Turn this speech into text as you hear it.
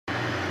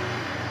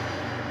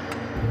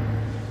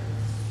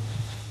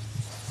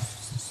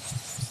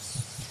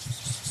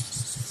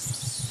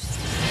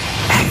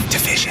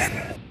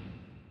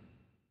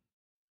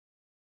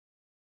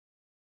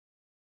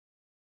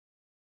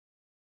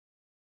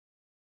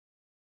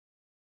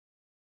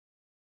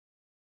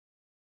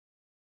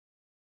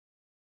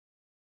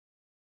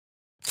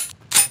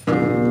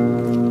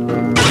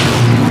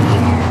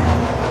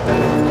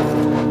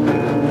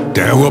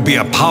There will be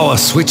a power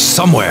switch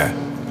somewhere.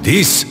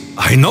 This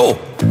I know.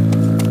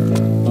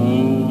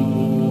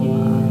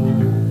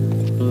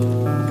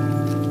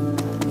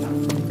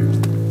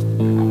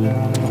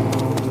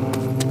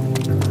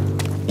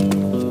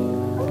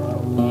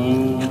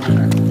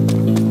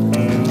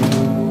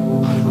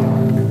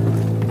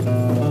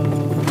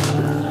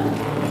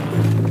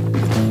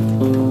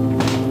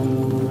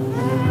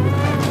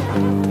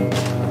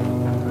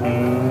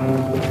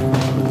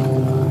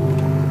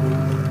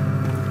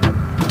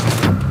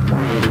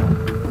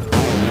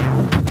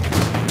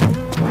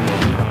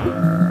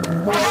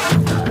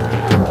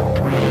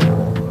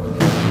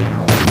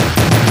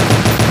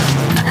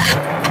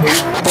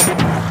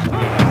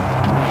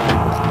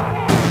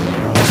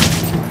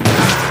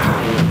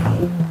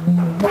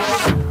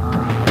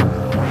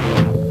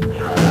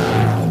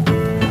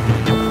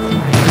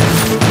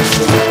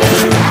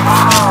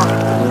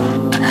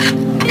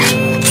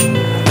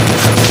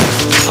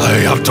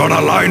 Drawn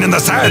a line in the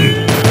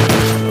sand.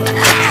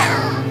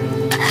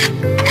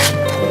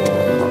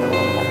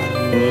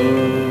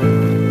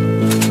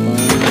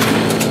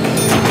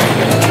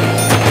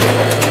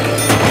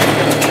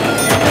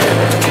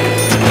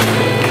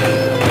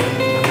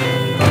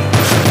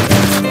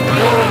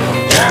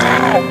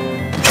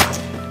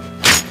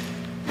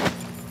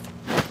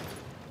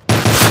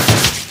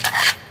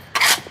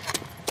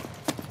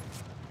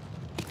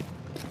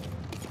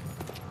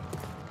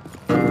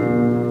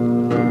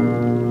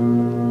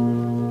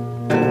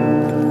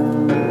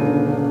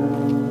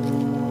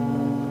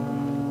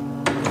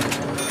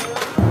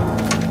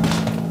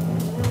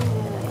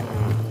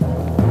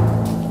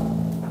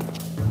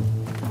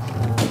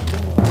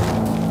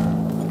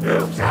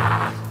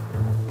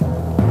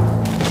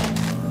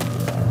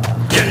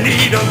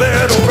 Need a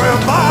little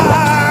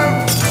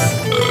revive.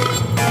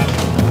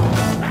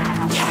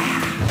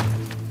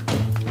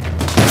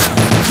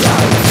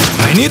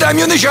 I need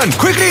ammunition,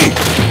 quickly!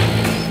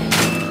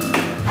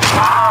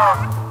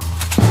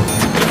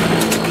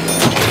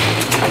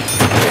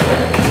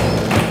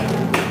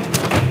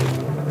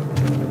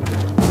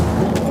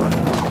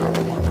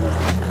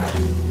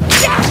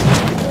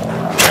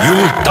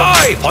 You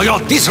die for your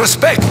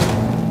disrespect!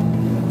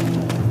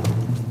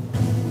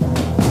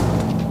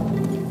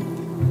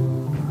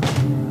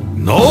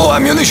 No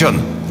ammunition!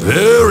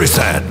 Very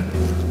sad.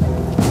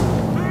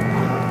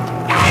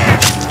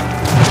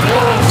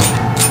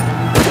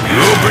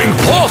 You bring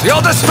forth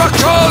your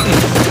destruction!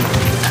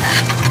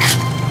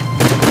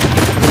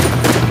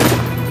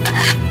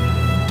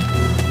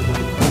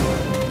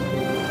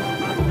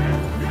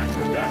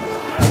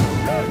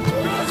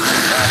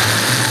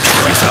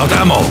 Without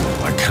ammo,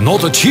 I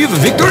cannot achieve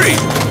victory!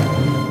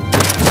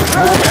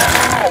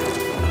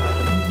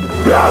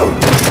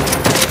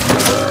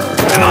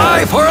 An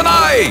eye for an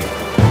eye!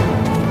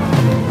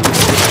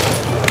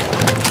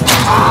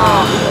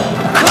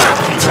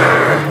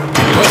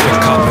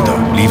 Perfect carpenter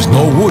leaves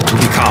no wood to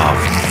be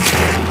carved.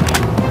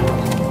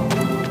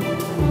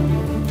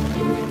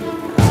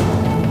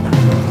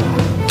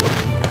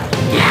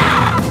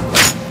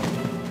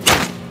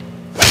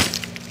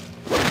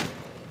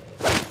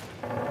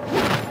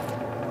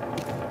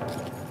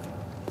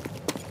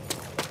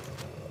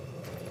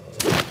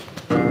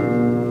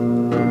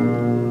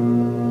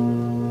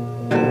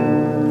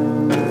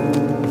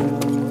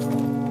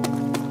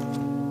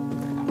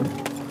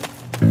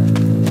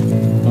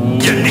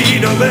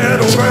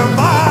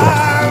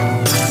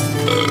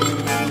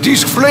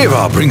 This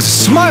flavor brings a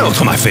smile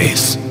to my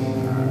face.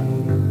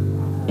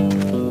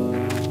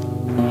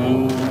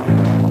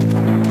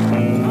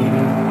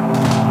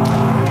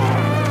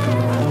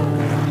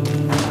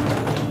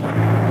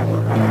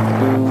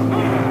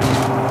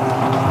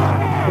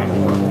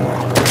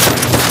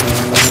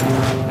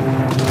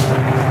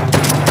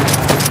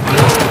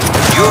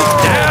 You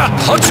dare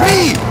touch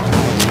me?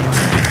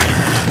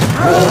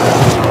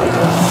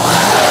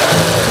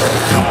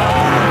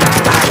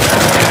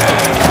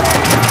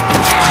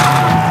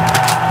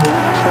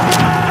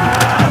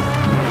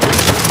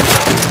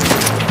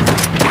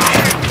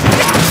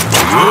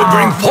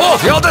 Bring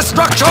forth your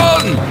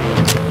destruction!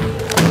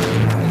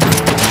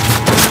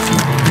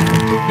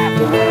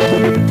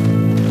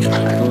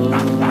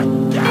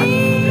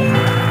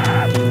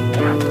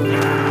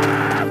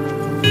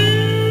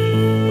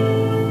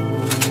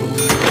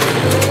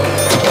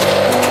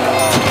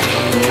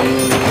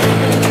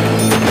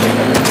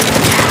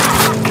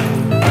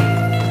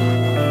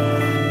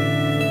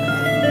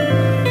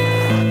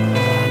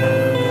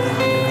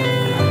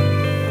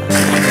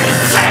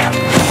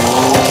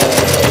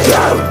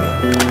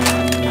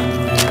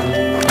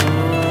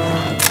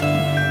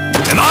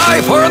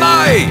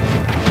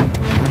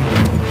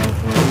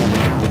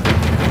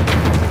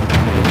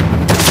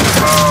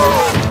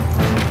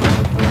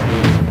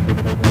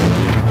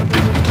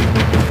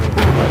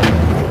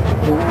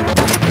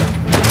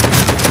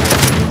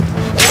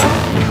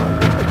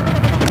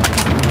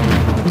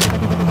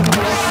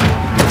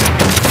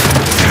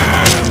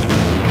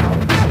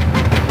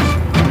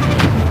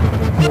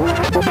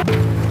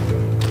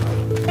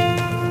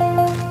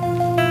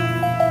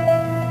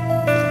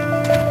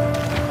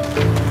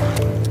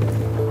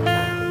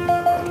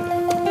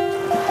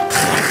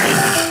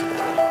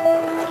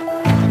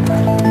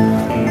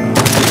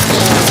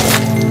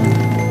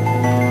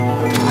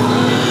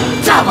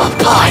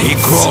 He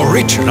grow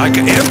rich like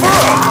an emperor.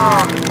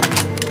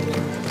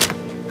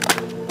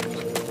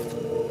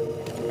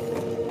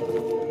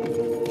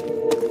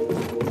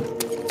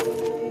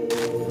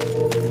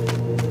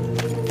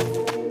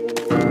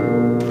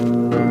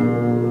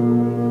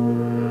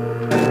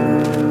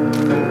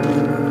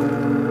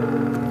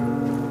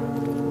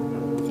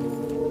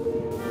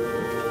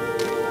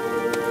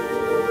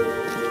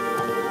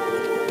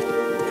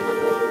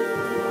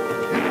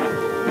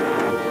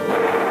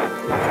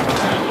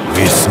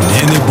 With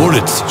many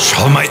bullets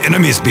shall my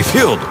enemies be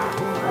filled.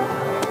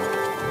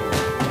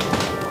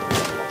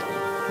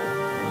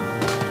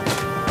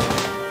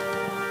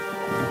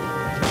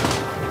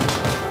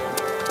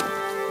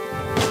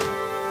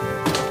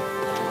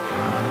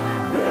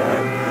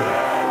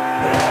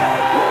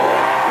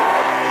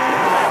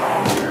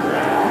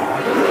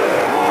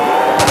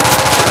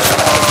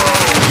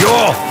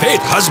 Your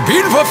fate has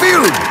been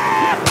fulfilled.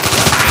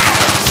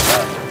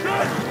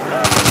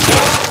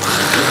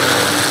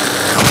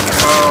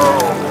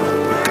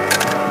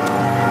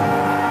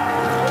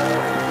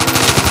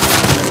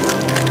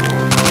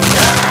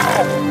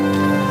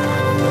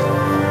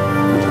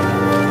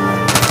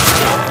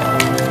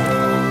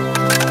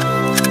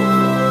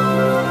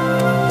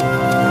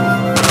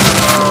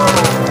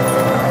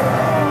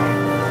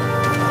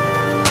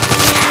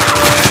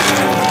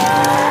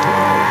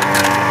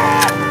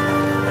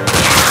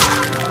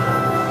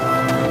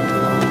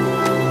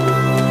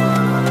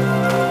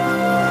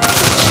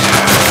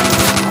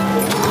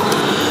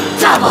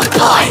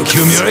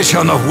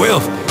 Accumulation of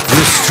wealth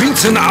will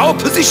strengthen our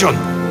position.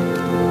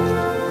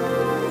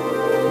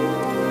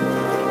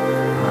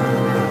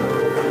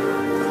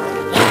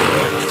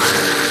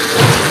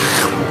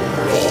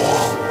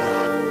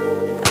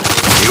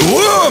 The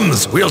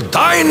worms will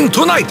dine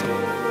tonight.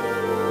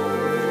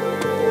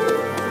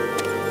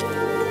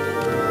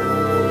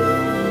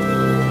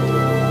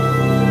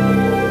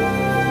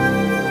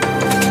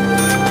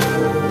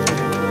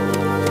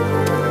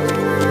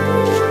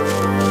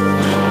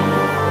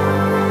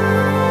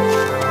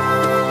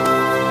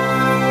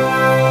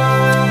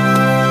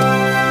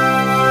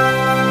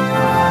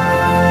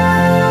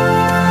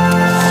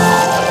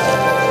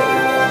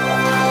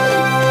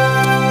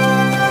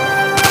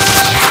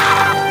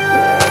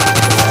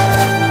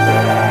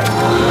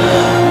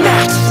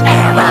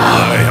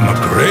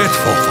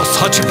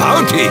 Such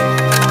bounty!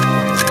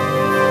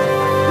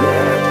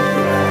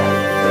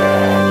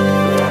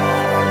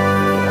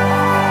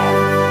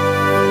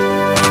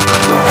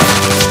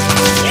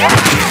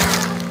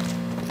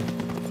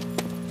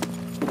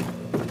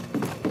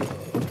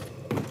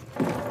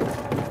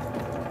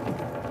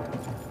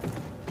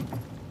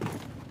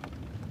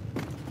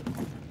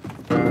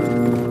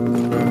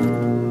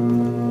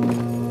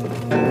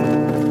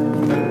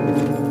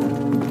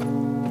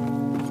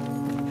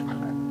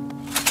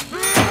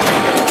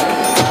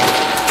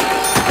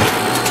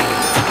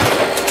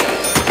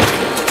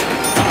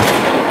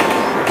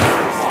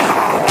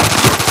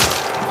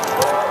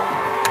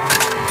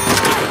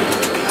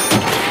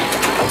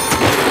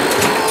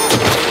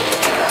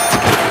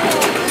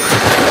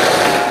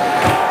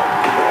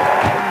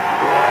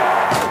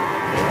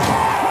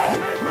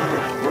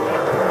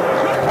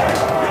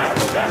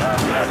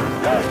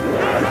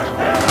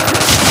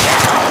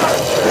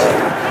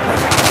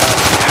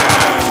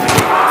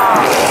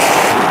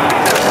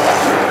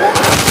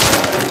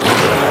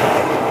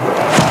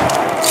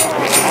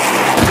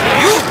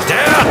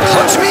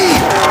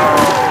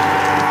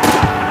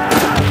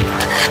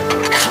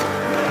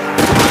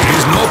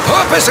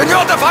 In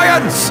your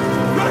defiance!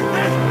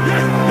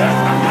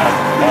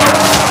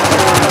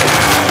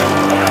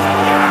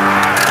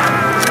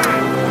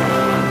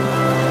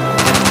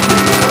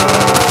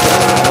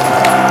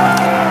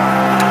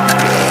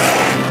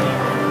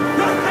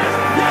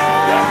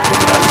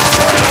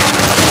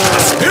 The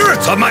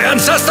spirits of my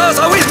ancestors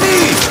are with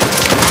me!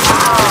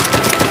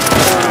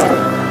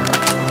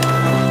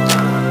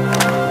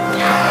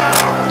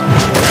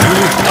 You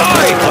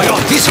die for your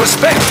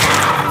disrespect!